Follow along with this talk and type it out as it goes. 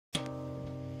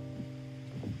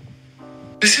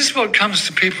This is what comes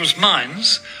to people's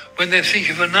minds when they think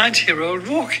of a 90-year-old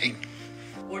walking.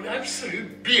 What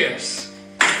absolute BS.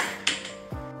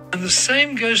 And the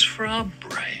same goes for our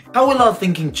brain. How will our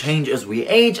thinking change as we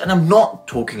age? And I'm not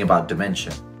talking about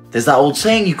dementia. There's that old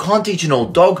saying, you can't teach an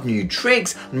old dog new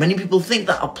tricks, and many people think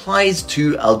that applies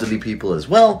to elderly people as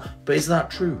well, but is that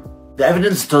true? The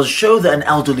evidence does show that an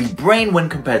elderly brain, when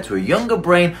compared to a younger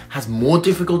brain, has more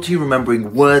difficulty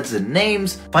remembering words and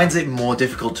names, finds it more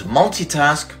difficult to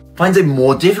multitask, finds it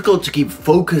more difficult to keep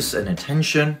focus and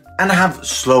attention, and have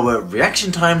slower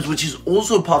reaction times, which is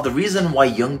also part of the reason why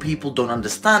young people don't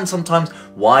understand sometimes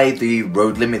why the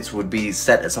road limits would be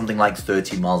set at something like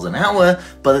 30 miles an hour,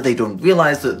 but that they don't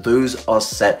realize that those are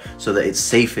set so that it's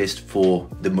safest for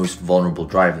the most vulnerable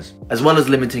drivers, as well as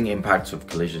limiting impacts of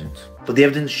collisions. But the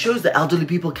evidence shows that elderly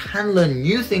people can learn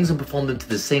new things and perform them to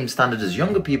the same standard as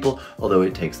younger people, although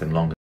it takes them longer.